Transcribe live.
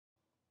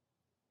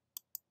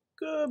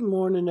Good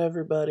morning,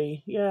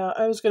 everybody. Yeah,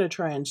 I was going to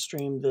try and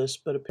stream this,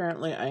 but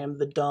apparently I am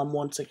the dumb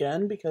once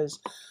again because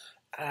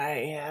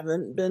I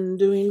haven't been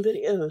doing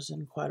videos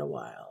in quite a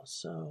while.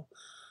 So,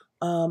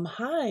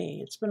 hi.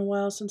 It's been a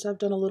while since I've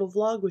done a little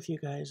vlog with you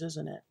guys,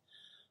 isn't it?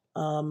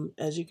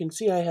 As you can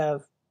see, I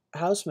have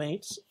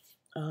housemates.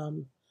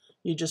 Um,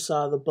 you just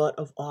saw the butt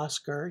of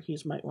Oscar.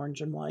 He's my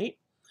orange and white.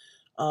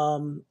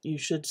 You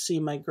should see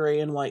my gray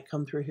and white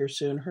come through here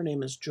soon. Her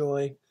name is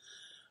Joy.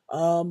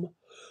 Um,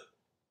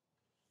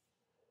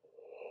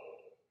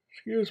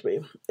 Excuse me.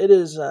 It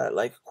is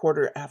like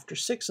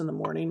 6:15 in the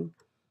morning.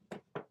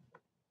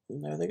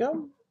 And there they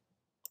go.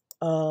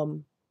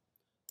 Um,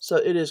 so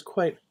it is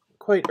quite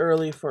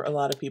early for a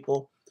lot of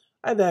people.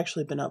 I've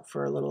actually been up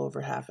for a little over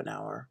half an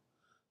hour,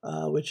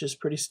 which is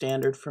pretty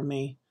standard for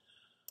me.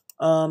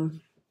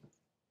 I'm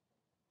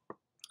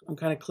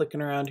kind of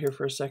clicking around here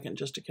for a second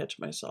just to catch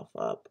myself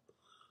up.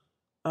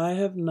 I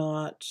have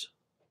not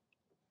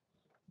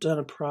done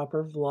a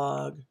proper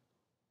vlog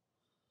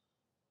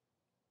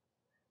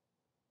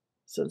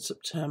since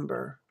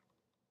September.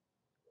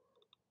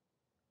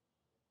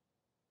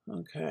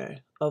 Okay,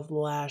 of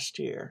last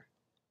year.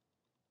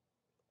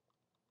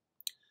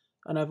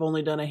 And I've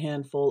only done a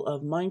handful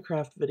of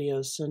Minecraft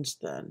videos since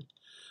then.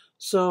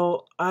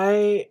 So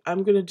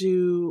I'm gonna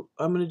do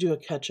a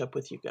catch up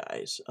with you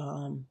guys.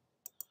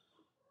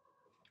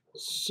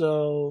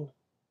 So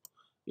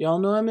y'all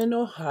know I'm in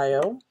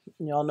Ohio.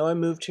 Y'all know I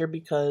moved here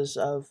because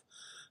of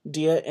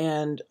Dia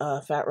and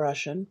Fat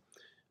Russian.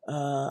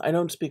 I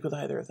don't speak with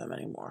either of them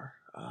anymore.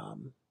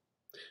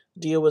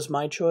 Dia was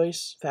my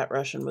choice. Fat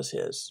Russian was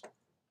his.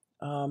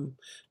 To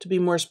be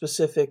more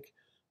specific,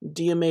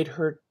 Dia made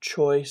her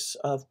choice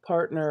of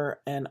partner,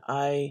 and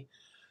I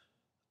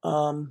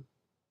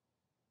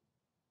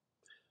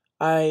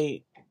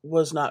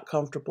was not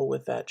comfortable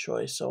with that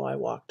choice, so I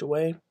walked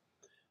away.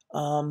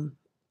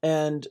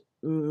 And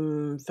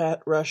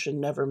Fat Russian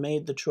never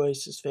made the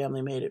choice. His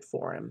family made it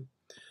for him.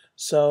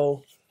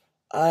 So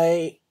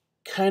I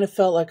kind of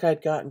felt like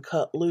I'd gotten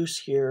cut loose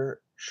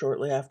here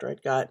shortly after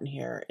I'd gotten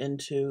here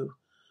into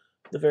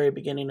the very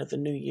beginning of the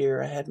new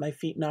year. I had my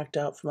feet knocked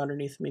out from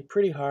underneath me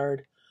pretty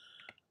hard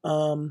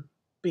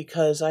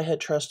because I had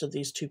trusted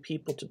these two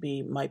people to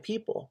be my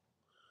people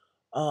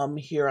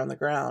here on the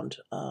ground.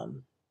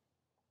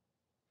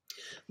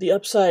 The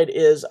upside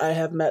is I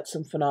have met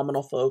some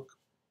phenomenal folk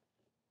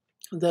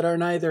that are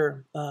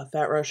neither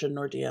Fat Russian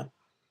nor Dia,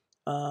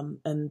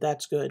 and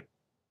that's good.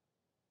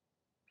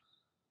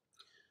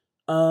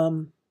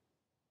 And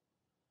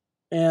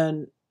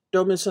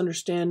don't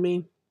misunderstand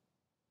me.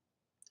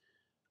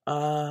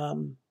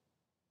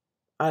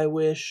 I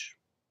wish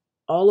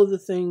all of the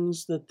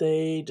things that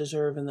they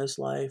deserve in this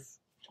life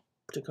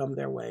to come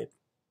their way.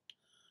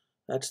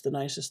 That's the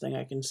nicest thing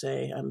I can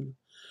say.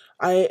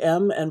 I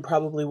am and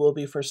probably will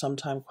be for some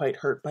time quite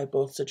hurt by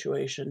both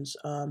situations.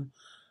 And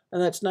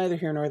that's neither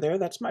here nor there.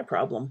 That's my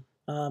problem.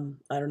 I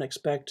don't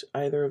expect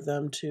either of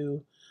them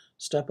to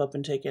step up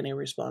and take any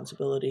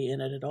responsibility in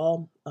it at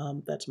all.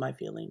 That's my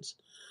feelings.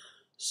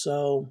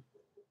 So,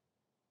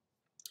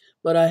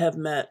 but I have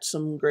met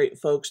some great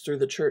folks through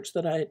the church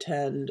that I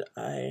attend.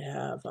 I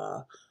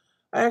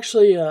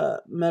actually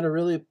met a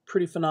really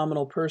pretty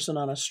phenomenal person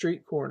on a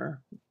street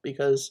corner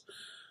because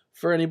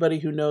for anybody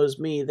who knows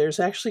me, there's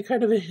actually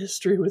kind of a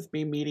history with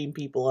me meeting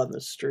people on the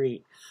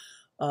street.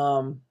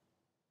 So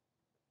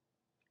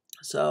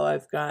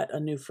I've got a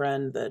new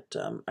friend that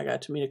I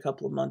got to meet a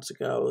couple of months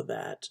ago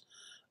that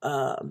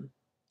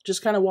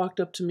just kind of walked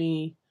up to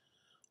me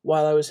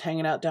while I was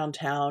hanging out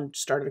downtown,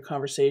 started a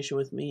conversation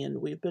with me,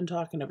 and we've been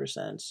talking ever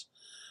since.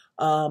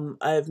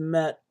 I've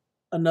met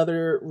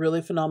another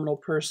really phenomenal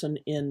person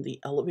in the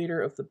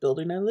elevator of the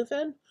building I live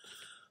in.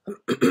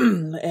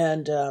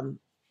 And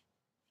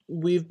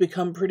we've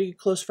become pretty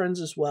close friends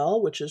as well,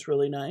 which is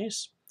really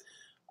nice.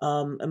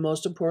 And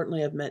most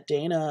importantly, I've met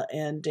Dana,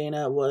 and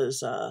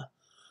Dana's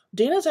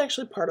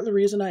actually part of the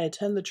reason I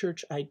attend the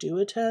church I do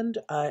attend.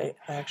 I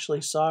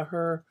actually saw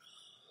her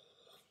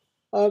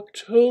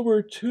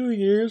October 2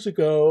 years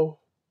ago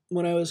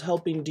when I was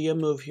helping Dia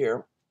move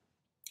here.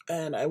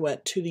 And I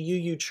went to the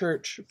UU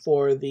church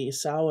for the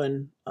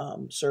Samhain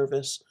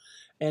service,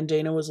 and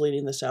Dana was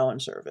leading the Samhain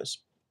service.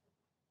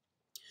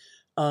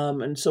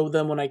 And so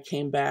then when I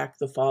came back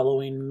the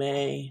following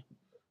May,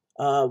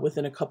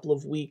 within a couple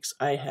of weeks,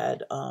 I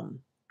had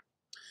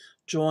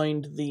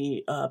joined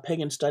the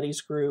Pagan Studies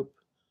group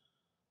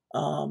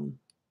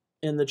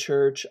in the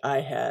church.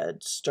 I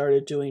had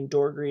started doing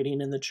door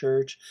greeting in the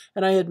church,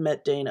 and I had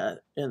met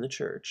Dana in the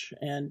church.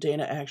 And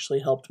Dana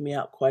actually helped me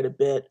out quite a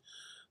bit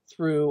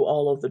through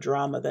all of the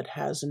drama that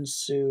has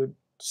ensued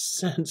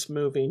since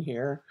moving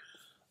here.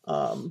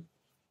 So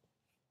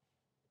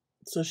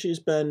she's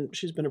been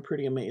a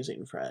pretty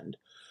amazing friend.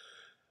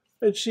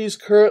 And she's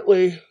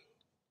currently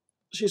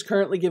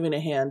giving a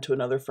hand to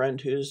another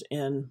friend who's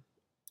in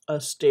a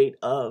state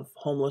of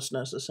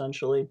homelessness,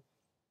 essentially.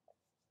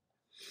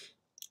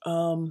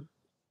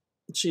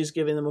 She's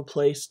giving them a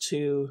place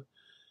to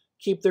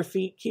keep their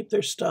feet, keep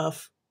their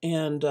stuff,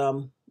 and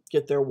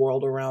get their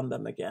world around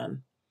them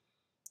again.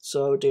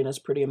 So Dana's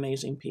pretty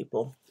amazing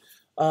people.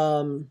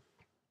 You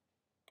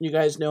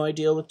guys know I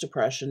deal with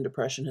depression.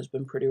 Depression has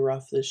been pretty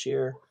rough this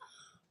year.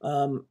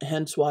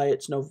 Hence why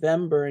it's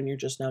November and you're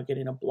just now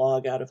getting a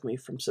blog out of me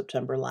from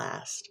September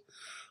last.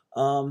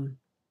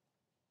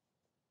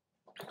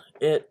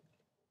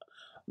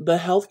 The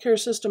healthcare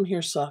system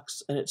here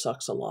sucks, and it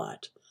sucks a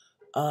lot.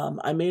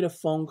 I made a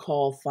phone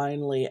call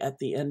finally at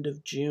the end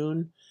of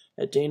June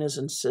at Dana's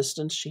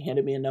insistence. She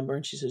handed me a number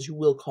and she says, "You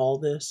will call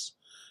this."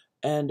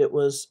 And it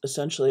was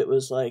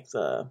like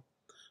the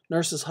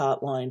nurses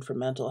hotline for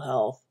mental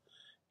health.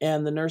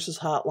 And the nurses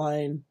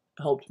hotline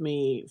helped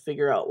me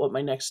figure out what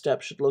my next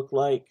step should look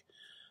like.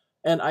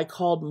 And I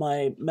called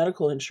my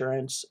medical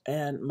insurance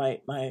and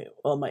my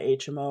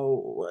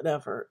HMO,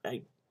 whatever.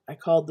 I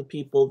called the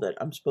people that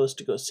I'm supposed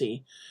to go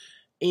see.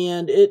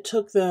 And it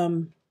took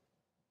them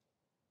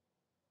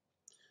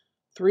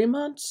 3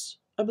 months,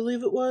 I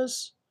believe it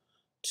was,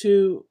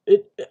 there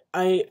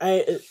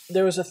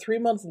was a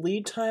 3-month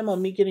lead time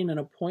on me getting an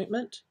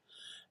appointment.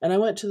 And I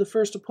went to the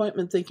first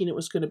appointment thinking it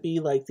was going to be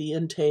like the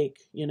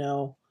intake,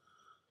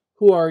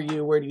 who are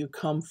you, where do you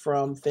come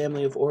from,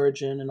 family of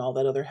origin, and all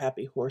that other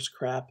happy horse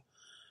crap.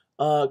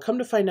 Come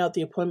to find out,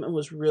 the appointment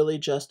was really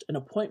just an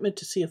appointment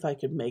to see if I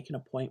could make an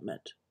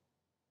appointment.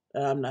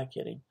 I'm not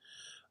kidding.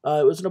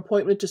 It was an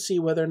appointment to see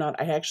whether or not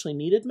I actually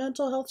needed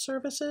mental health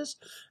services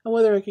and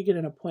whether I could get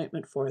an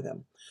appointment for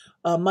them.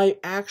 My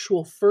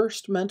actual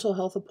first mental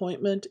health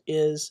appointment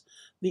is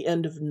the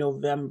end of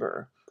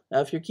November.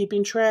 Now, if you're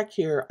keeping track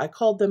here, I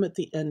called them at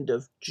the end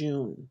of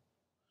June,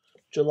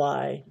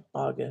 July,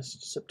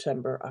 August,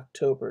 September,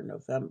 October,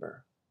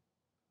 November.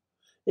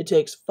 It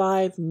takes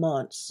 5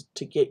 months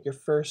to get your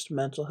first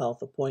mental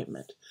health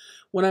appointment.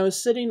 When I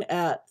was sitting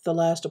at the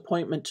last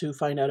appointment to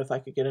find out if I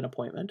could get an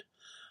appointment,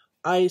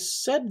 I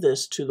said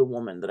this to the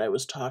woman that I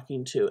was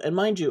talking to. And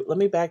mind you, let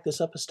me back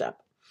this up a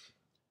step.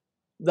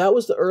 That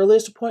was the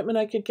earliest appointment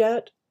I could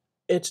get.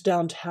 It's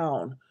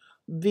downtown.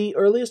 The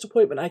earliest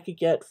appointment I could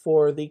get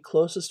for the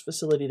closest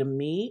facility to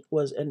me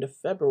was end of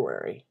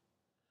February.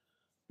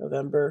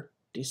 November,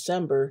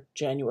 December,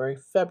 January,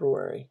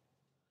 February.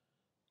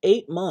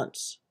 8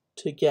 months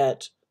to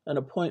get an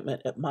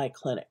appointment at my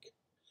clinic.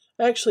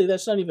 Actually,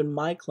 that's not even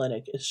my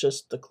clinic. It's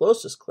just the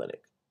closest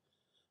clinic,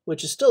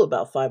 which is still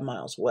about 5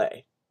 miles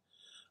away.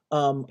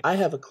 I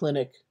have a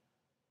clinic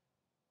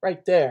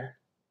right there,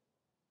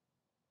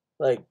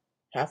 like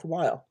half a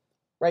mile,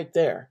 right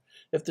there.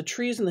 If the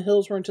trees and the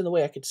hills weren't in the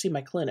way, I could see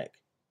my clinic.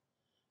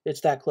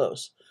 It's that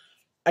close.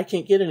 I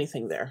can't get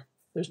anything there.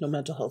 There's no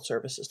mental health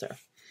services there.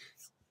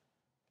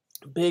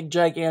 Big,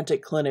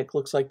 gigantic clinic,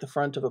 looks like the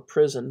front of a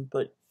prison,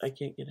 but I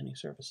can't get any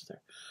services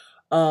there.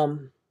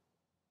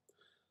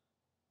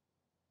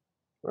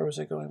 Where was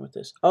I going with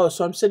this? Oh,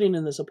 so I'm sitting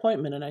in this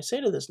appointment, and I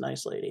say to this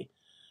nice lady,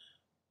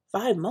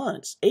 5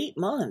 months, 8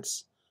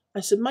 months. I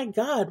said, my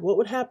God, what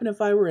would happen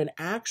if I were in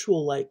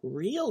actual,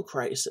 real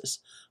crisis?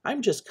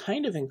 I'm just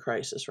kind of in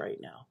crisis right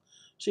now.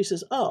 She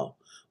says, oh,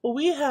 well,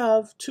 we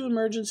have 2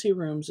 emergency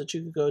rooms that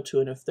you could go to,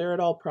 and if they're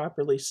at all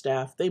properly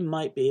staffed, they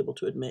might be able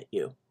to admit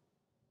you.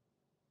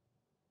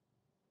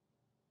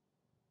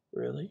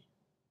 Really?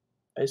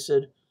 I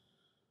said,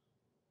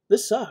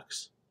 this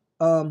sucks.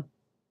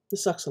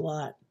 This sucks a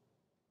lot.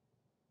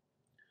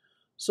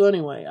 So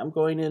anyway, I'm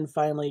going in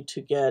finally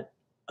to get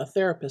a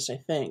therapist, I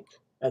think,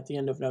 at the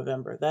end of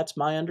November. That's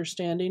my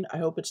understanding. I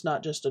hope it's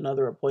not just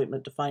another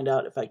appointment to find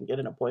out if I can get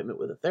an appointment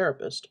with a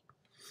therapist.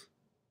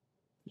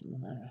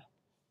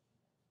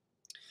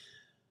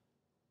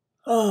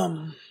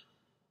 I'm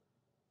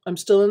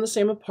still in the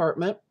same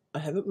apartment. I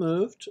haven't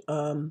moved.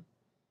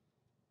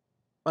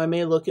 I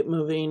may look at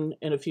moving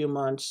in a few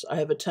months. I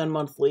have a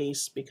 10-month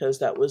lease because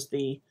that was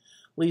the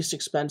least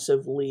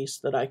expensive lease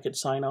that I could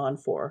sign on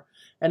for.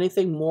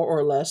 Anything more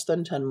or less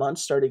than 10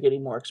 months started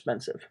getting more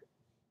expensive,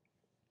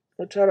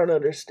 which I don't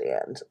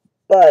understand.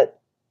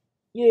 But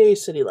yay,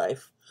 city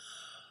life.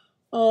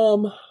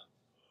 I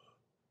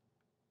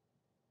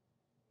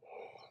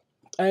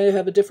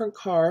have a different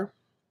car.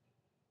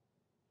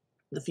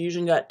 The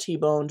Fusion got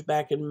T-boned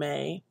back in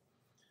May,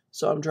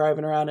 so I'm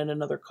driving around in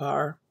another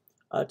car.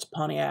 It's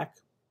Pontiac.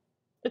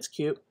 It's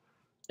cute.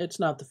 It's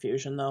not the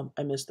Fusion, though.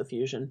 I miss the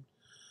Fusion.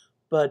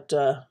 But,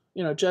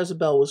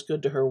 Jezebel was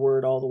good to her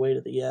word all the way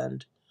to the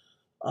end.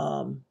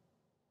 Yeah,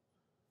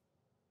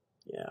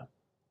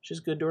 she's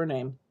good to her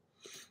name.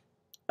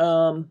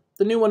 The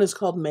new one is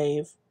called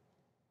Maeve.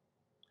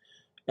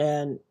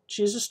 And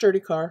she's a sturdy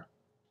car.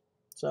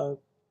 So,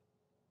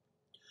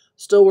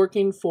 still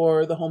working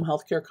for the home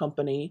health care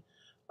company.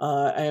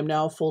 I am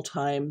now a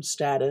full-time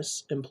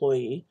status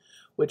employee,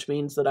 which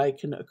means that I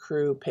can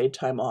accrue paid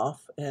time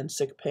off and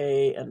sick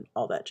pay and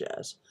all that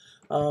jazz.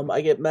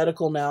 I get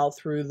medical now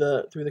through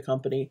the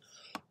company.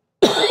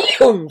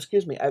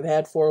 Excuse me. I've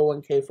had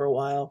 401k for a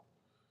while.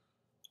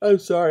 I'm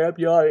sorry, I'm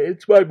yawning.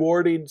 It's my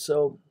morning,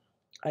 so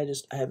I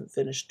haven't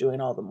finished doing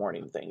all the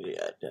morning things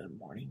yet.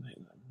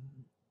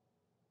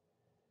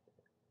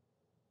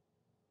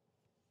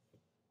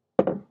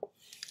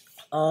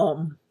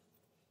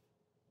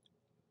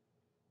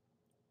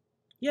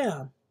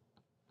 Yeah.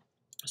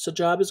 So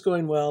job is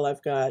going well.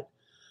 I've got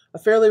a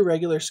fairly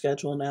regular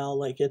schedule now.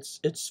 Like it's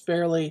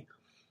fairly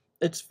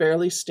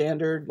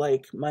standard.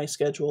 Like my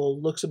schedule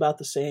looks about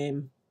the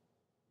same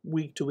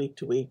week to week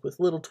to week with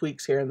little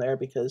tweaks here and there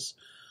because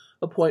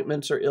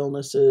appointments or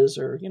illnesses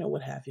or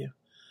what have you.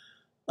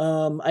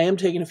 I am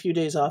taking a few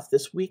days off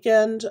this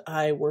weekend.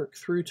 I work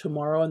through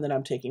tomorrow, and then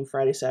I'm taking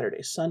Friday,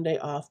 Saturday, Sunday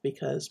off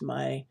because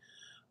my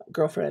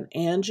girlfriend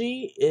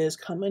Angie is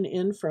coming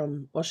in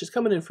from, well, she's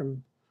coming in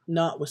from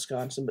not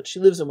Wisconsin, but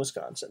she lives in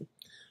Wisconsin.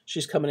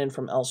 She's coming in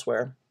from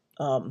elsewhere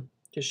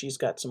because she's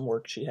got some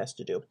work she has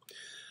to do.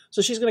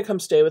 So she's going to come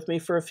stay with me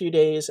for a few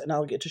days, and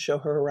I'll get to show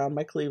her around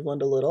my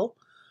Cleveland a little.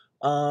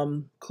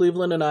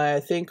 Cleveland and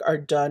I think, are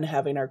done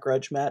having our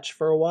grudge match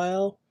for a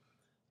while.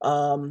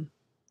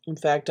 In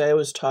fact, I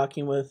was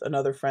talking with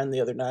another friend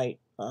the other night,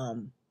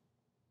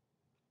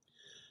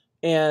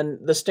 and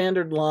the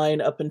standard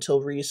line up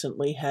until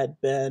recently had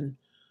been,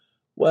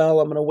 well,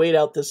 I'm going to wait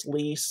out this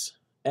lease,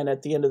 and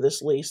at the end of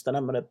this lease, then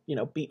I'm going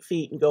to, beat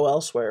feet and go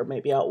elsewhere,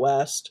 maybe out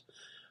west.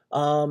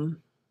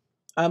 I'm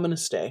going to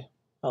stay.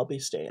 I'll be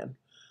staying.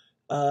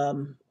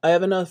 I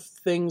have enough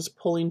things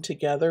pulling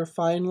together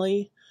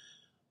finally,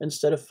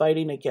 instead of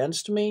fighting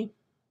against me.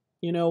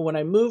 When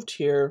I moved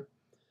here,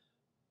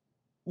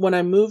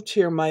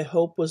 my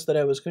hope was that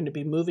I was going to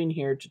be moving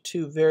here to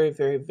two very,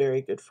 very,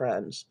 very good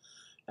friends,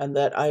 and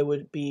that I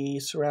would be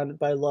surrounded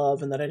by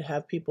love, and that I'd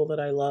have people that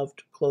I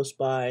loved close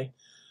by,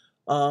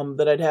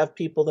 that I'd have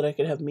people that I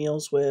could have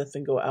meals with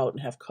and go out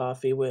and have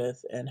coffee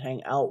with and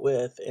hang out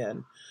with.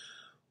 And,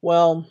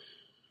 well,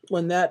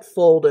 when that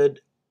folded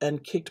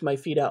and kicked my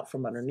feet out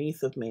from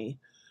underneath of me,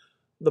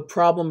 the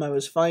problem I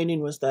was finding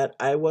was that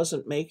I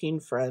wasn't making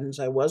friends,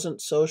 I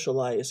wasn't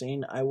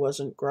socializing, I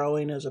wasn't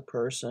growing as a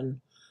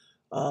person.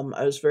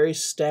 I was very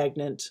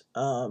stagnant,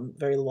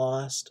 very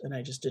lost, and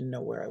I just didn't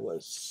know where I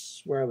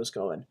was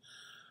going.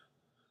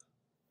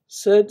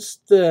 Since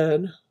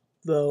then,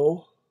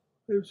 though,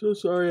 I'm so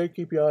sorry I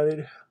keep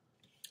yawning.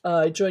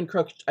 I joined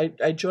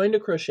a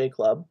crochet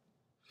club.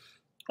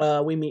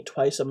 We meet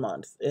twice a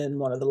month in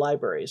one of the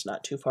libraries,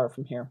 not too far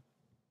from here.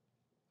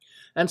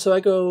 And so I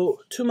go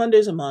 2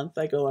 Mondays a month.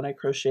 I go and I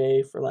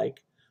crochet for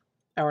like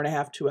hour and a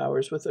half, 2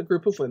 hours with a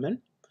group of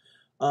women,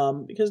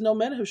 because no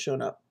men have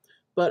shown up.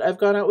 But I've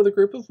gone out with a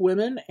group of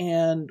women,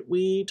 and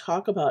we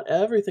talk about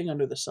everything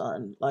under the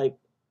sun. Like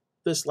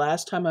this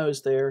last time I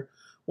was there,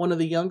 one of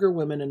the younger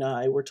women and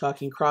I were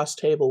talking cross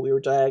table. We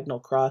were diagonal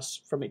cross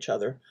from each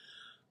other,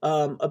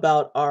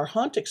 about our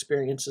haunt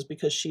experiences,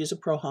 because she's a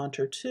pro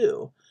haunter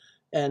too.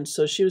 And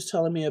so she was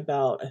telling me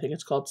about, I think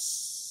it's called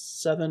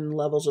 7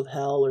 Levels of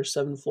Hell or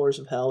 7 Floors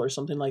of Hell or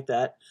something like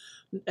that.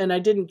 And I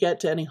didn't get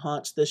to any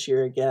haunts this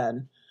year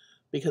again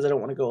because I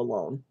don't want to go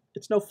alone.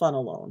 It's no fun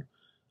alone.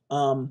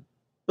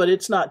 But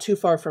it's not too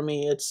far from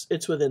me.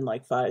 It's within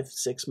like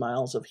 5-6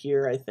 miles of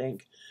here, I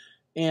think.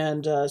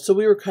 And so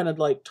we were kind of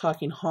like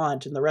talking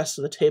haunt, and the rest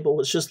of the table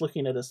was just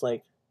looking at us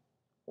like,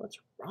 what's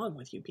wrong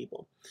with you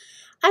people?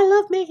 I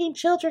love making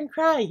children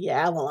cry.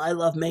 Yeah, well, I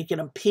love making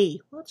them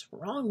pee. What's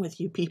wrong with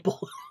you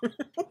people?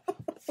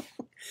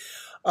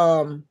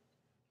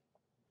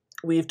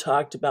 We've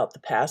talked about the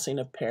passing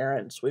of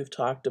parents. We've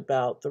talked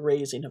about the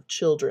raising of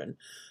children.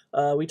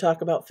 We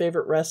talk about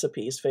favorite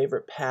recipes,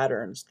 favorite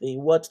patterns, the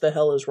what the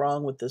hell is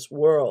wrong with this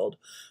world.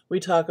 We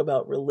talk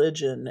about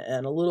religion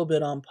and a little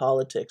bit on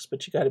politics,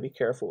 but you got to be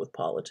careful with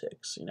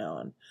politics,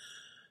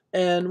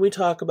 and we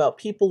talk about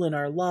people in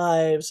our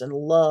lives and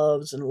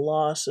loves and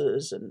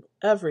losses and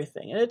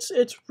everything. And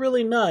it's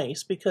really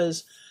nice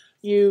because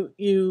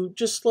you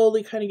just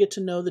slowly kind of get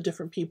to know the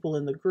different people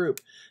in the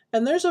group.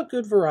 And there's a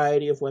good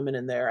variety of women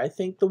in there. I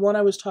think the one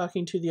I was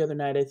talking to the other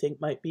night, I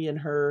think might be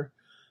in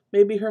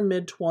maybe her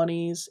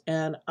mid-20s,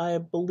 and I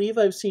believe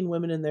I've seen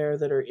women in there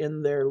that are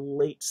in their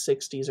late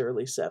 60s,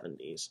 early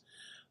 70s.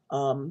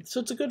 So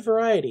it's a good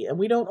variety, and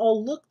we don't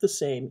all look the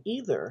same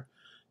either.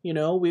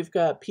 We've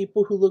got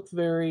people who look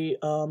very,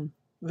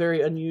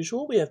 very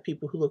unusual. We have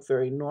people who look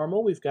very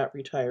normal. We've got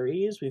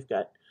retirees. We've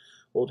got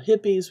old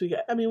hippies. We've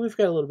got a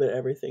little bit of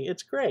everything.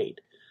 It's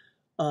great.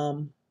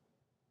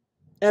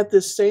 At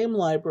this same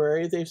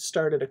library, they've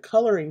started a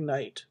coloring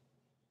night.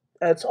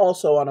 That's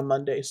also on a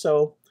Monday.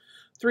 So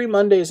 3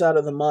 Mondays out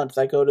of the month,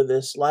 I go to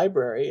this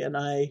library and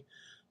I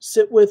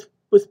sit with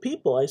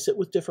people. I sit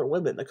with different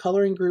women. The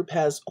coloring group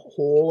has a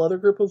whole other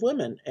group of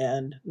women,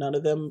 and none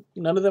of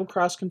them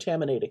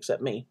cross-contaminate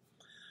except me.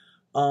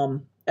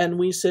 And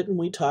we sit and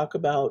we talk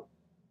about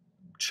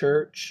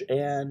church,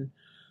 and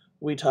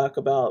we talk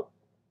about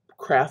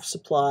craft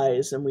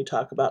supplies, and we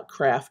talk about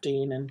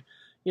crafting, and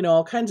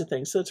all kinds of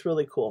things. So it's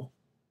really cool.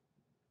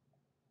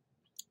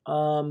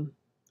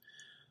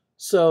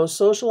 So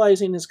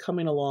socializing is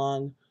coming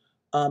along.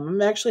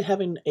 I'm actually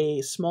having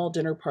a small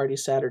dinner party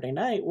Saturday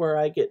night where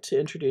I get to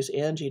introduce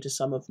Angie to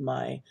some of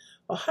my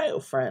Ohio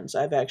friends.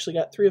 I've actually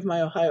got 3 of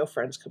my Ohio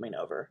friends coming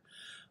over.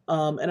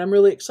 And I'm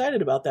really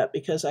excited about that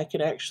because I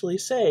can actually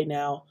say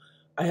now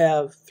I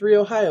have 3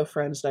 Ohio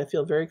friends that I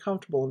feel very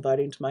comfortable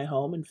inviting to my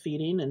home and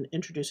feeding and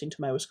introducing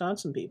to my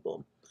Wisconsin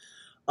people.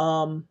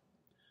 On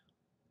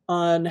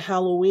On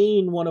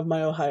Halloween, one of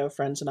my Ohio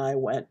friends and I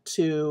went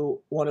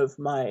to one of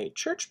my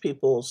church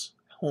people's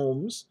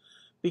homes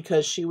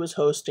because she was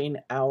hosting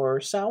our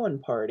Samhain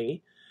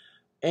party.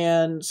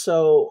 And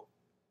so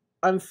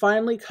I'm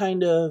finally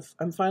kind of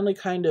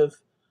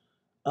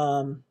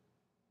um,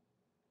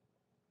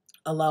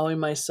 allowing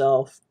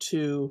myself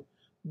to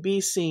be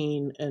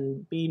seen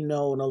and be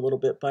known a little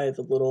bit by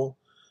the little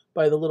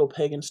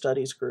pagan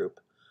studies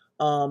group.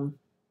 Um,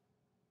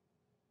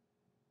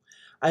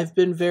 I've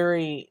been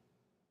very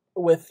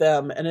with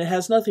them, and it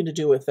has nothing to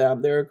do with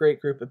them. They're a great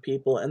group of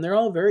people, and they're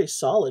all very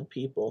solid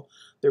people.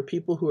 They're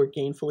people who are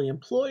gainfully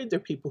employed. They're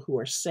people who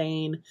are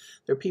sane.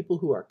 They're people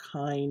who are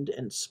kind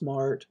and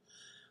smart.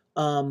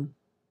 Um,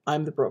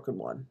 I'm the broken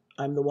one.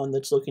 I'm the one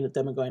that's looking at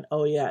them and going,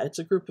 oh yeah, it's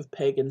a group of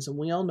pagans, and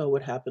we all know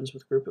what happens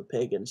with group of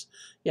pagans.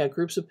 Yeah,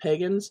 groups of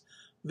pagans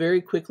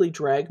very quickly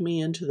drag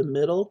me into the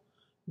middle,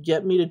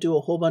 get me to do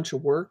a whole bunch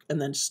of work, and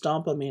then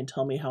stomp on me and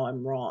tell me how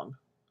I'm wrong.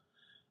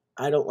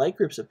 I don't like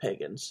groups of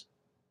pagans.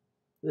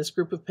 This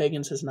group of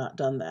pagans has not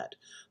done that.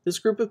 This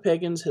group of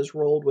pagans has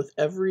rolled with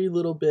every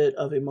little bit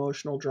of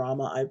emotional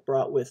drama I've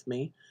brought with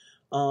me.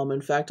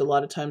 In fact, a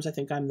lot of times I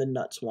think I'm the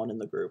nuts one in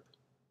the group.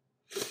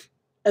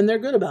 And they're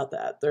good about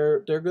that.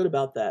 They're good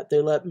about that. They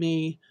let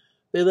me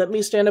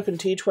stand up and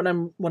teach when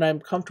I'm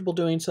comfortable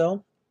doing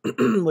so,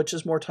 which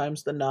is more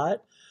times than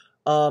not.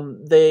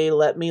 They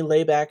let me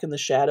lay back in the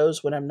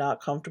shadows when I'm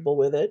not comfortable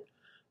with it,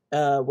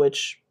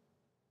 which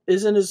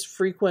isn't as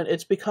frequent.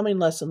 It's becoming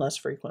less and less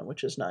frequent,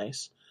 which is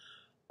nice.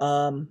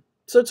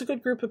 So it's a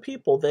good group of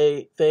people.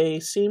 They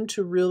seem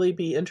to really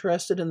be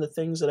interested in the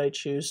things that I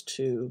choose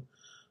to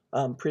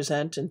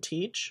present and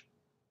teach.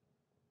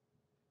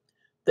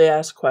 They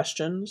ask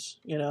questions,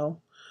 and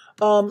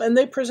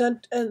they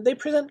present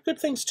good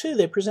things too.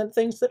 They present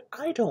things that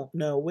I don't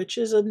know, which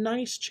is a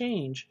nice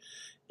change.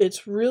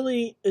 It's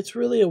really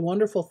a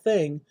wonderful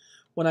thing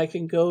when I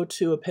can go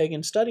to a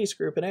pagan studies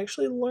group and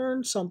actually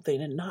learn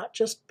something and not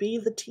just be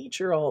the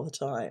teacher all the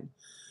time.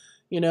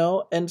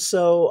 And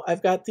so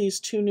I've got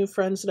these two new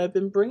friends that I've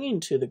been bringing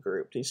to the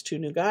group, these two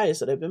new guys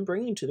that I've been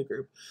bringing to the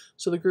group.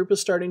 So the group is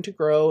starting to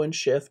grow and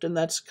shift, and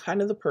that's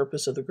kind of the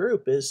purpose of the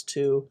group is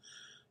to,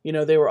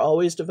 they were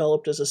always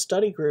developed as a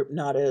study group,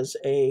 not as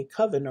a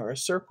coven or a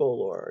circle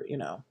or,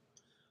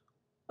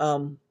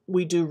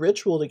 we do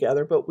ritual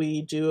together, but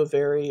we do a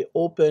very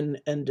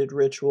open-ended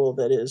ritual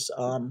that is,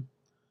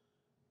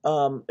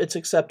 it's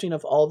accepting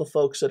of all the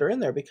folks that are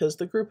in there because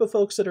the group of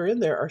folks that are in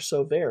there are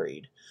so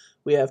varied.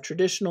 We have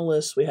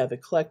traditionalists, we have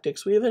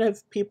eclectics, we even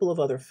have people of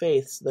other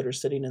faiths that are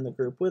sitting in the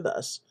group with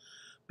us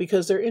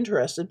because they're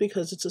interested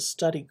because it's a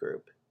study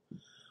group.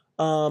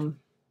 So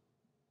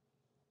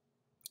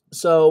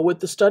with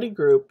the study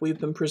group, we've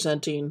been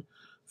presenting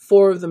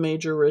 4 of the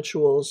major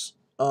rituals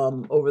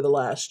over the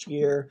last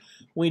year.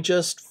 We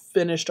just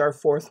finished our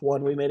 4th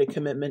one. We made a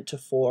commitment to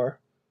 4.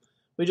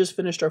 We just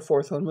finished our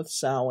 4th one with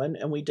Samhain,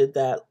 and we did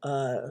that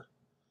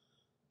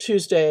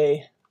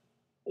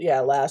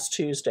last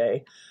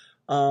Tuesday,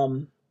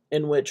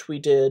 in which we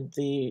did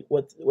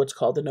what's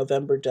called the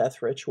November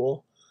death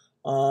ritual,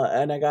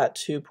 and I got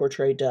to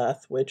portray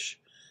death, which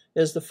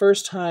is the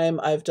first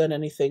time I've done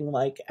anything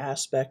like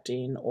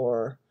aspecting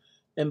or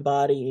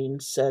embodying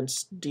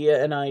since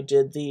Dia and I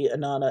did the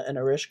Inanna and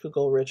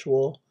Ereshkigal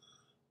ritual,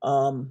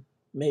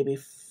 maybe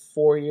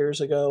 4 years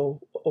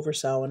ago over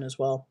Samhain as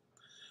well.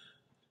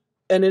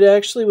 And it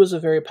actually was a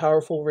very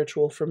powerful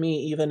ritual for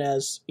me, even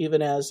as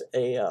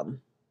a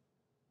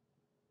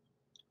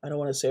I don't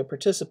want to say a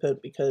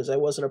participant because I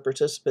wasn't a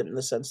participant in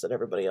the sense that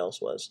everybody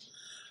else was.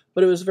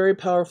 But it was a very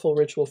powerful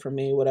ritual for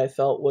me. What I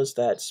felt was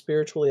that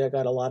spiritually I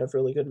got a lot of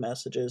really good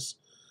messages,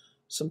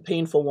 some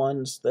painful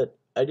ones that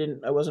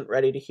I wasn't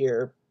ready to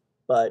hear,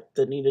 but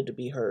that needed to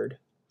be heard.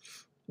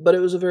 But it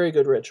was a very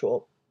good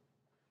ritual.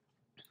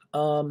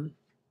 I'm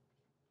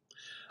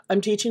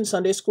teaching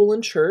Sunday school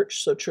in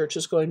church, so church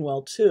is going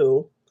well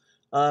too.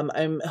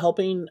 I'm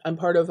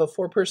part of a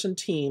 4-person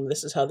team.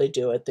 This is how they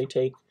do it. They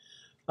take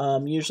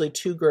usually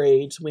 2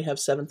 grades. We have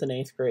 7th and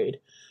 8th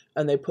grade.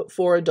 And they put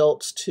 4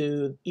 adults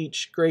to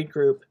each grade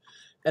group.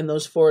 And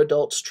those 4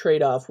 adults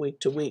trade off week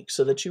to week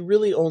so that you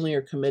really only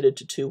are committed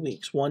to 2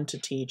 weeks, 1 to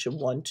teach and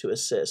 1 to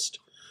assist.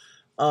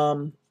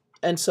 And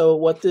so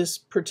what this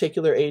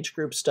particular age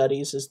group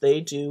studies is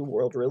they do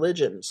world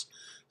religions.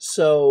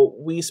 So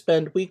we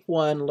spend week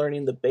 1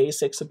 learning the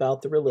basics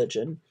about the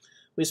religion.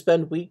 We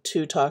spend week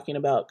 2 talking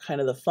about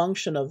kind of the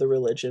function of the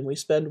religion. We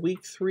spend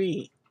week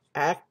 3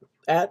 at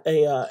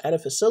a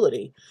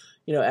facility,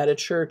 at a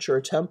church or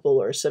a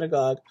temple or a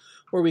synagogue,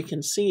 where we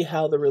can see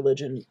how the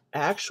religion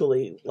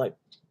actually, like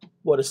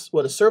what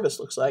a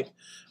service looks like.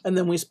 And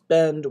then we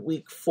spend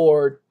week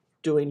 4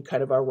 doing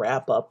kind of our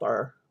wrap up,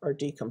 our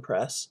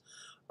decompress.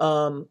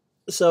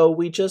 So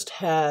we just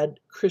had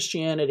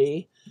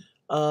Christianity,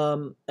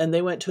 and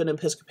they went to an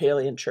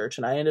Episcopalian church,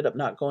 and I ended up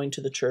not going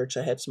to the church.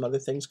 I had some other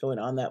things going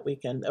on that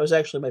weekend. That was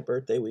actually my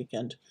birthday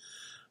weekend.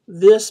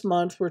 This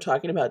month we're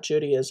talking about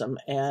Judaism,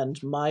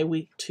 and my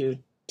week to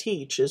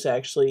teach is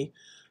actually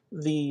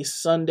the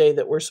Sunday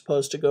that we're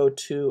supposed to go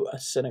to a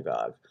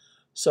synagogue.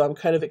 So I'm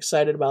kind of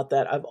excited about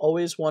that. I've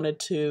always wanted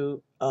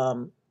to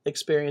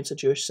experience a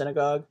Jewish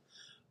synagogue.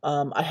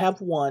 I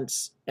have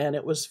once, and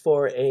it was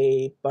for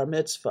a bar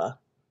mitzvah.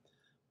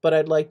 But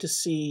I'd like to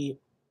see.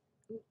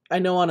 I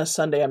know on a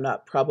Sunday I'm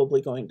not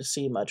probably going to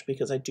see much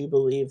because I do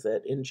believe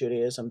that in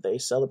Judaism they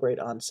celebrate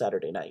on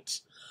Saturday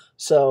nights.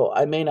 So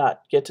I may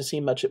not get to see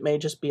much. It may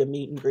just be a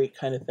meet and greet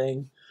kind of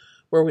thing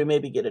where we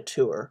maybe get a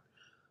tour.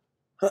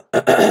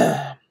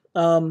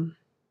 um,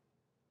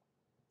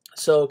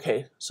 so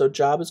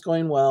job is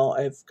going well.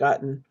 I've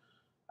gotten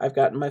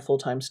my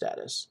full-time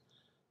status.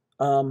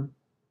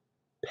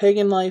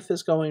 Pagan life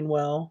is going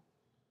well.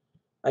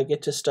 I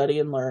get to study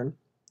and learn.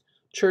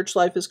 Church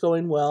life is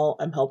going well.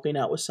 I'm helping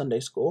out with Sunday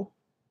school.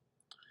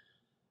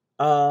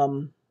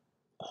 Home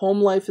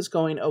life is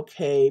going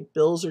okay.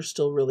 Bills are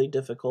still really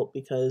difficult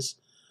because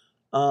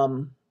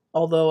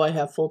although I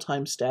have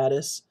full-time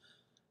status,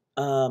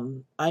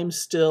 I'm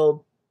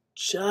still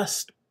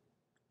just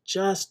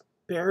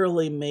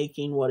barely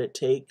making what it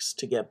takes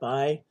to get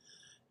by.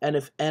 And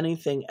if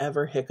anything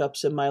ever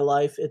hiccups in my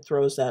life, it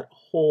throws that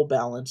whole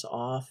balance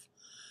off.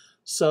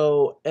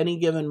 So any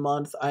given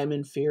month, I'm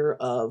in fear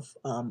of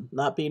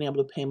not being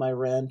able to pay my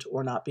rent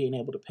or not being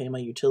able to pay my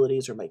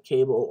utilities or my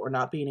cable or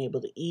not being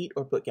able to eat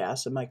or put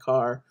gas in my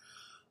car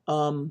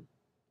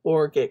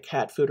or get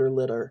cat food or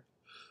litter.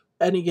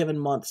 Any given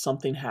month,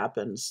 something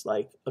happens,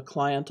 like a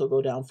client will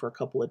go down for a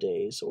couple of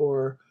days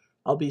or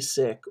I'll be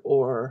sick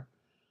or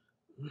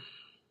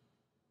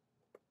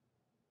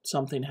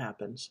something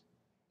happens.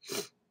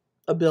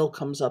 A bill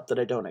comes up that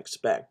I don't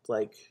expect,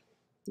 like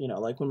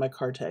when my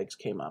car tags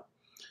came up.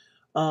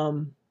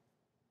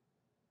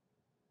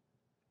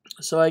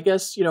 So I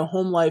guess,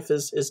 home life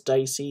is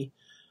dicey.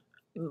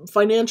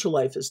 Financial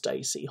life is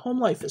dicey. Home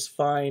life is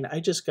fine. I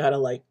just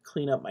gotta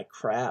clean up my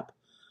crap.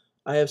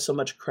 I have so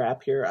much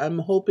crap here. I'm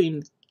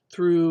hoping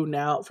from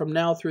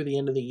now through the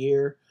end of the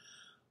year,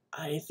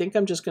 I think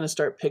I'm just going to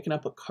start picking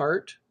up a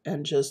cart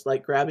and just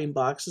grabbing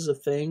boxes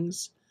of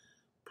things,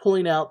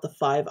 pulling out the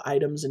 5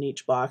 items in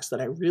each box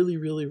that I really,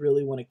 really,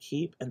 really want to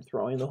keep and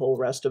throwing the whole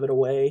rest of it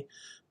away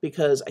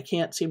because I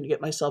can't seem to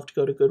get myself to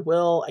go to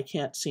Goodwill. I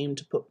can't seem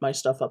to put my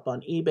stuff up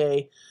on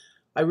eBay.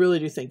 I really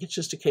do think it's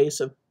just a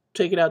case of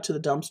take it out to the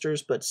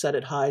dumpsters, but set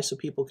it high so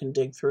people can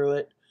dig through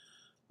it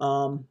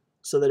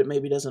so that it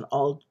maybe doesn't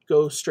all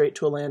go straight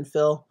to a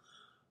landfill.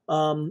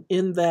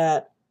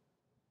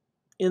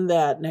 In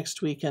that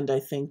next weekend, I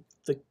think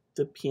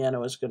the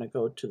piano is going to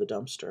go to the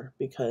dumpster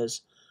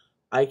because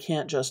I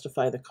can't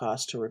justify the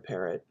cost to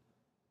repair it.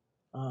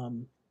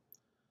 And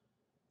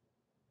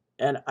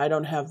I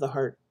don't have the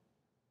heart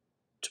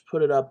to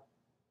put it up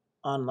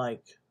on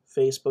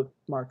Facebook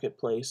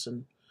Marketplace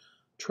and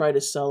try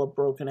to sell a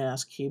broken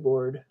ass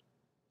keyboard.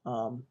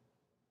 So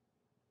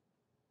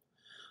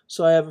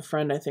I have a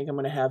friend I think I'm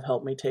going to have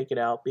help me take it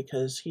out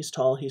because he's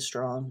tall, he's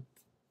strong.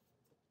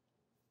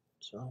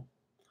 So,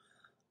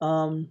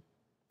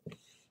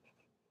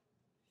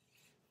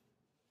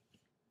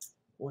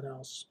 what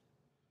else?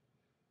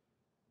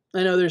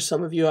 I know there's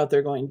some of you out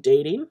there going,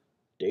 dating?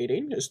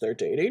 Dating? Is there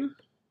dating?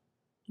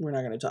 We're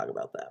not going to talk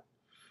about that.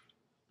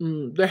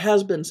 There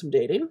has been some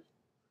dating.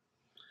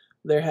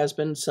 There has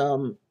been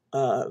some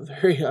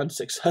very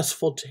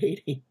unsuccessful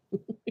dating.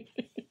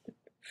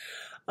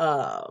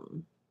 I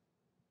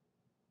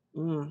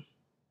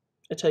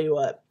tell you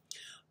what.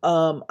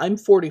 I'm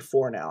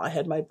 44 now. I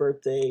had my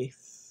birthday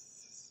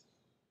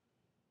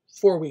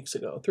 3 weeks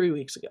ago.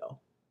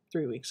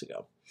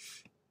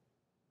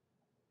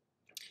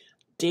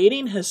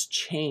 Dating has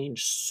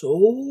changed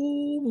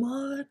so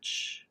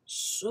much.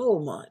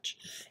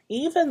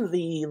 Even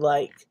the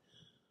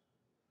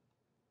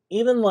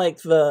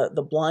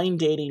blind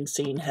dating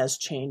scene has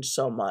changed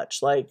so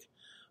much.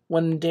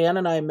 When Dan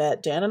and I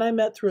met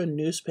through a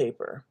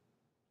newspaper.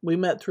 We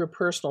met through a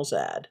personals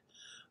ad.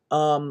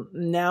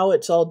 Now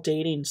it's all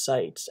dating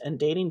sites, and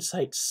dating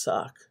sites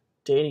suck.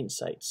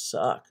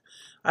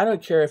 I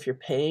don't care if you're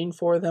paying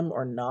for them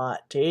or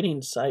not.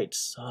 Dating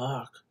sites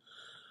suck.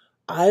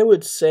 I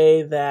would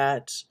say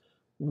that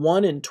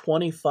 1 in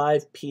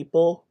 25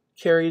 people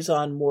carries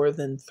on more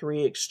than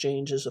 3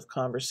 exchanges of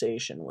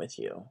conversation with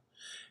you.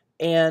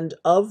 And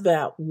of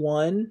that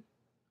 1,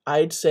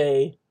 I'd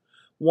say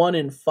 1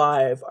 in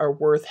 5 are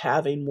worth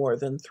having more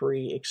than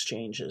 3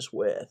 exchanges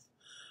with.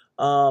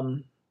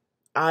 I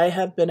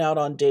have been out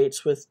on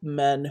dates with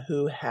men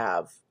who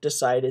have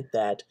decided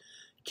that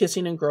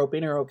kissing and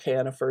groping are okay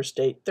on a first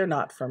date. They're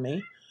not for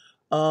me.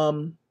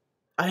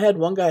 I had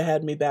one guy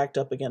had me backed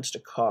up against a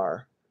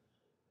car,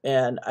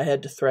 and I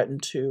had to threaten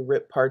to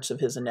rip parts of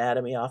his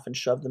anatomy off and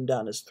shove them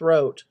down his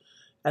throat.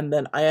 And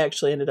then I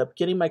actually ended up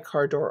getting my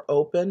car door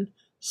open,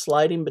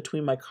 sliding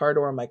between my car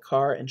door and my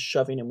car, and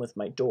shoving him with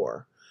my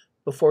door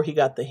before he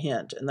got the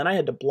hint. And then I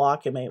had to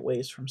block him 8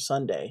 ways from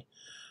Sunday.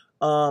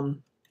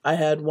 I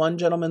had one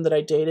gentleman that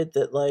I dated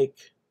that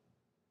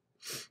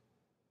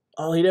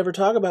all he'd ever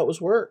talk about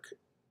was work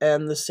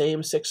and the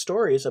same 6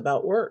 stories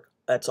about work.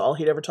 That's all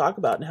he'd ever talk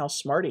about and how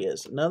smart he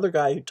is. Another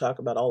guy who'd talk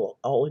about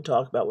all he'd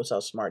talk about was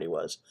how smart he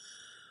was.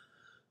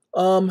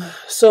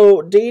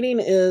 So dating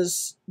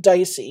is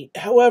dicey.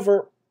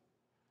 However,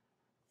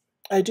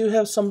 I do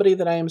have somebody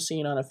that I am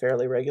seeing on a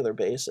fairly regular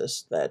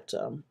basis that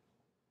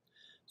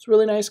it's a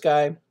really nice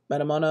guy.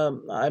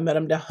 I met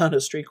him down on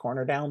a street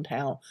corner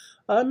downtown.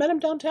 I met him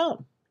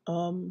downtown.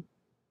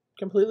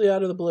 Completely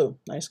out of the blue.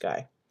 Nice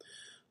guy.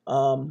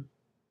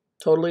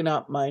 Totally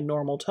not my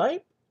normal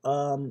type.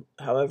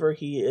 However,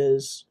 he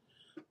is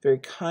very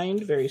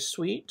kind, very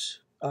sweet,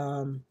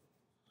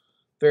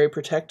 very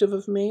protective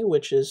of me,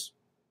 which is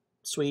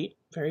sweet,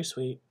 very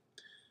sweet.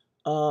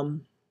 I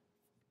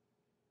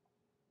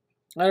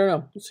don't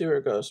know. Let's see where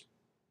it goes.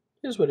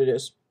 Here's what it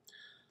is.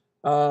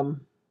 I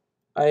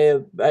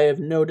have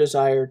no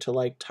desire to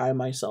like tie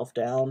myself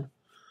down.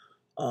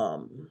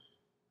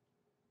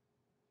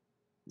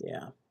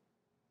 Yeah.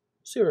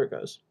 See where it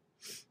goes.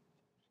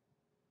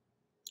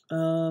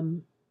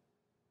 What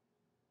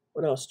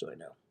else do I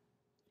know?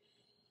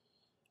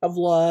 I've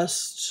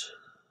lost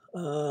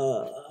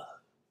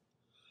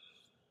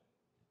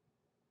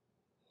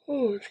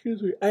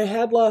excuse me. I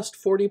had lost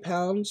 40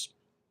 pounds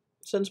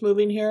since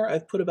moving here.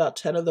 I've put about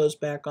 10 of those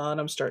back on.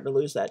 I'm starting to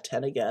lose that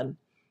 10 again.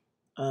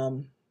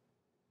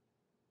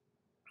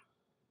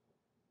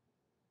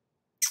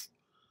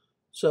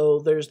 So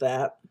there's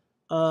that.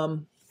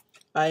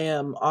 I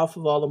am off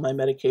of all of my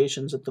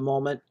medications at the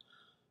moment.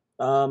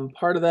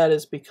 Part of that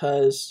is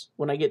because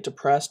when I get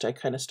depressed, I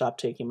kind of stop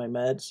taking my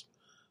meds.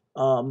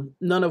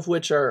 None of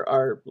which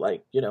are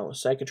like,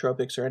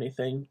 psychotropics or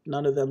anything.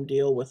 None of them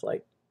deal with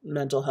like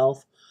mental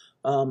health.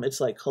 It's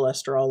like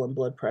cholesterol and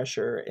blood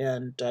pressure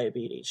and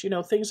diabetes.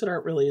 Things that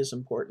aren't really as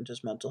important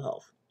as mental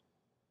health.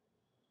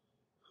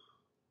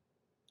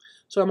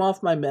 So I'm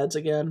off my meds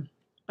again.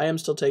 I am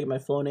still taking my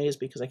Flonase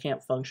because I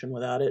can't function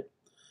without it.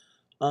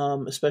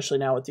 Especially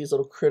now with these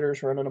little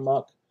critters running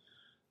amok.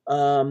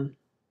 And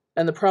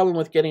the problem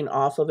with getting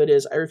off of it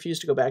is I refuse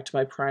to go back to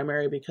my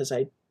primary because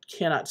I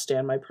cannot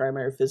stand my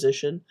primary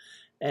physician.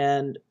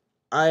 And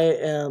I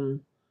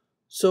am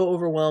so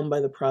overwhelmed by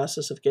the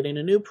process of getting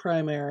a new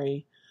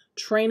primary,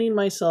 training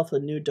myself a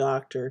new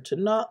doctor to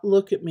not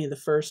look at me the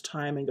first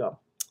time and go,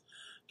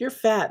 "You're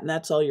fat and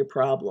that's all your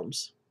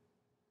problems."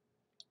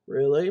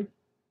 Really?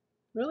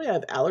 Really? I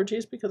have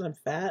allergies because I'm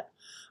fat?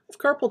 I have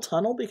carpal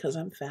tunnel because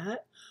I'm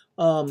fat?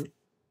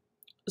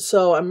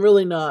 So I'm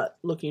really not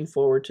looking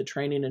forward to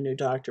training a new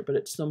doctor, but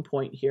at some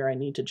point here I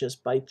need to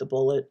just bite the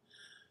bullet,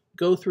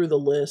 go through the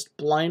list,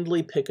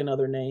 blindly pick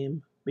another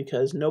name,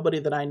 because nobody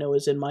that I know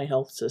is in my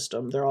health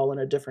system. They're all in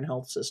a different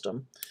health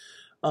system.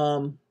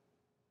 And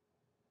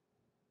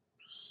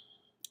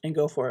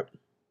go for it.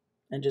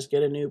 And just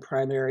get a new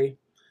primary,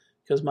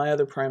 because my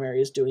other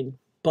primary is doing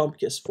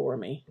bumpkus for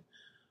me.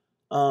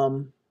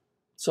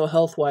 So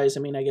health-wise,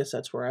 I guess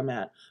that's where I'm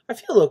at. I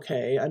feel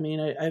okay. I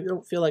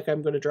don't feel like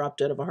I'm going to drop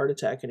dead of a heart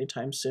attack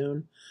anytime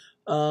soon.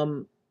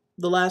 The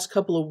last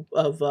couple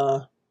of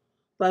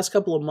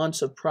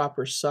months of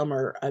proper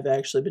summer, I've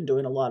actually been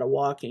doing a lot of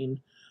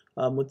walking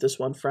with this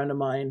one friend of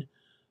mine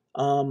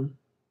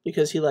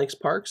because he likes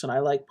parks and I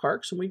like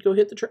parks, and we'd go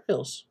hit the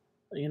trails,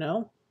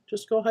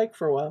 just go hike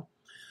for a while.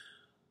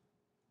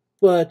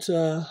 But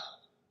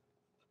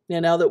yeah,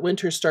 now that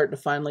winter's starting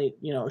to finally,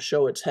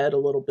 show its head a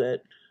little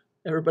bit,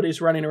 everybody's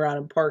running around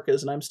in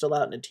parkas, and I'm still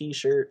out in a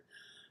t-shirt.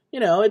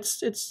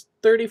 It's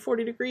 30,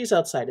 40 degrees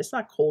outside. It's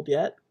not cold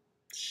yet.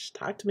 Just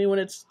talk to me when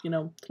it's,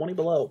 20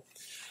 below.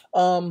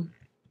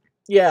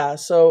 Yeah,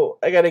 so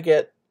I got to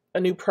get a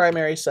new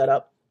primary set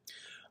up.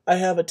 I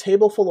have a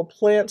table full of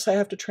plants I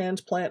have to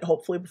transplant,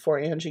 hopefully before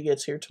Angie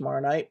gets here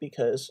tomorrow night,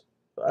 because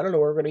I don't know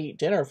where we're going to eat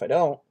dinner if I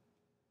don't.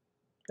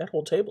 That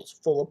whole table's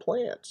full of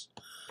plants.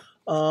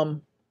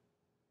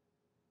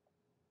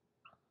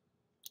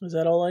 Is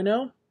that all I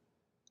know?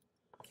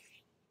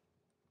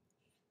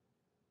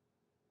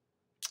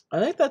 I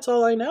think that's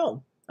all I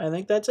know. I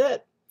think that's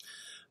it.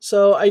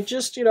 So I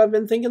just, I've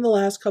been thinking the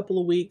last couple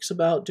of weeks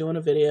about doing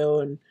a video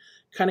and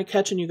kind of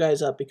catching you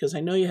guys up, because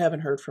I know you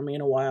haven't heard from me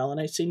in a while, and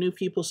I see new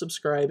people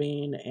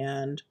subscribing,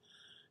 and,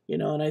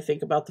 and I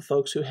think about the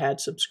folks who had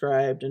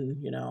subscribed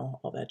and,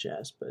 all that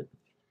jazz. But,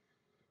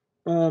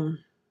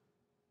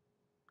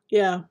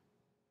 yeah.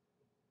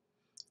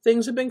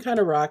 Things have been kind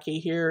of rocky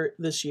here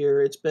this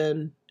year. It's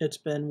been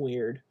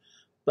weird,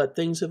 but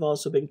things have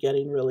also been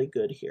getting really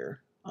good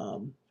here.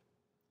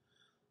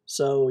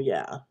 So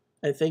yeah,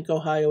 I think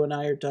Ohio and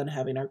I are done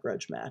having our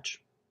grudge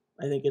match.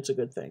 I think it's a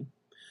good thing.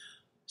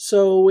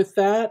 So with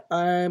that,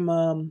 I'm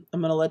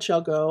gonna let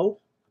y'all go,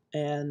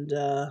 and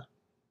I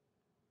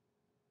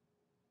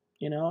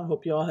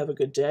hope you all have a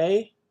good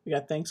day. We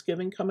got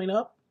Thanksgiving coming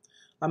up.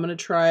 I'm gonna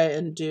try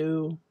and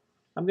do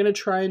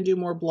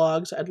more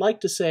blogs. I'd like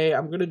to say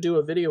I'm gonna do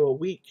a video a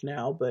week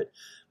now, but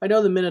I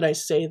know the minute I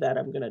say that,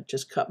 I'm gonna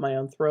just cut my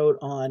own throat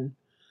on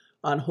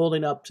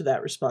holding up to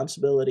that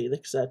responsibility,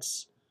 because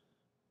that's,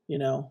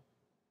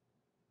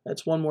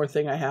 that's one more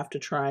thing I have to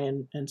try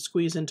and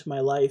squeeze into my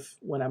life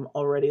when I'm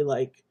already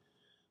like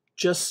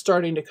just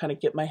starting to kind of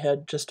get my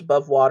head just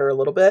above water a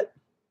little bit.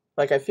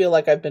 Like I feel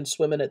like I've been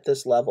swimming at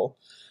this level,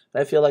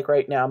 and I feel like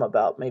right now I'm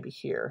about maybe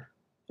here,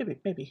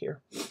 maybe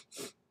here.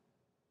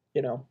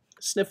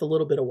 sniff a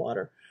little bit of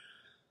water.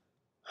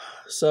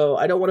 So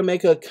I don't want to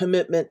make a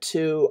commitment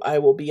to I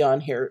will be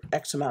on here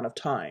X amount of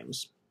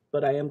times,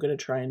 but I am going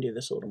to try and do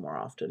this a little more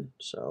often.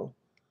 So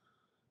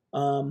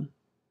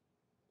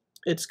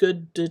it's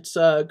good. It's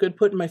good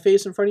putting my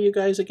face in front of you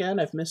guys again.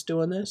 I've missed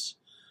doing this.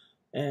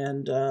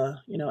 And,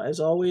 as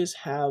always,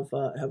 have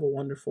a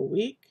wonderful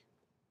week.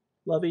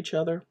 Love each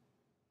other.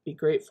 Be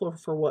grateful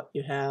for what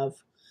you have.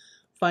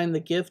 Find the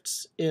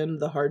gifts in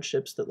the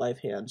hardships that life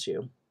hands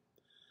you.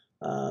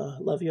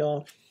 Love you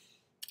all.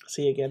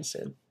 See you again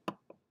soon.